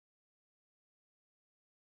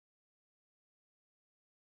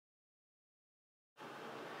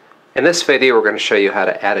In this video, we're going to show you how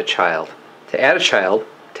to add a child. To add a child,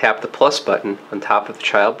 tap the plus button on top of the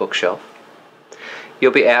child bookshelf.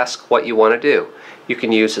 You'll be asked what you want to do. You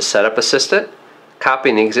can use the Setup Assistant, copy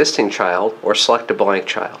an existing child, or select a blank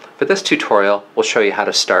child. For this tutorial, we'll show you how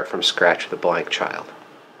to start from scratch with a blank child.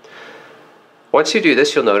 Once you do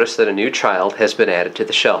this, you'll notice that a new child has been added to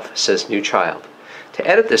the shelf. It says New Child. To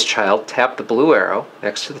edit this child, tap the blue arrow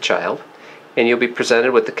next to the child, and you'll be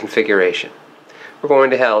presented with the configuration. We're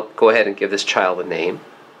going to go ahead and give this child a name.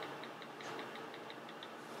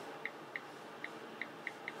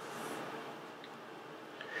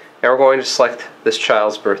 And we're going to select this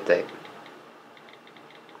child's birth date.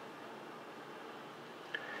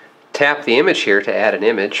 Tap the image here to add an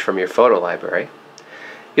image from your photo library.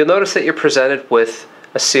 You'll notice that you're presented with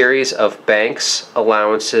a series of banks,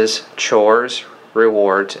 allowances, chores,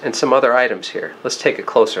 rewards, and some other items here. Let's take a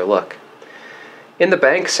closer look. In the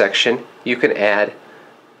bank section, you can add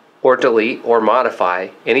or delete or modify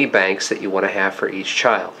any banks that you want to have for each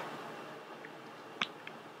child.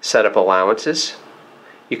 Set up allowances.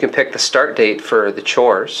 You can pick the start date for the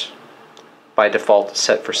chores. By default, it's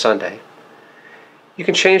set for Sunday. You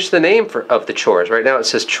can change the name of the chores. Right now it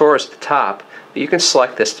says chores at the top, but you can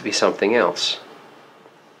select this to be something else.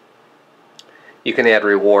 You can add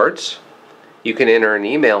rewards. You can enter an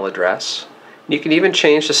email address. You can even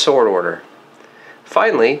change the sort order.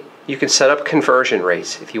 Finally, you can set up conversion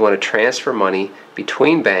rates if you want to transfer money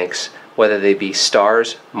between banks, whether they be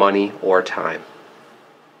stars, money, or time.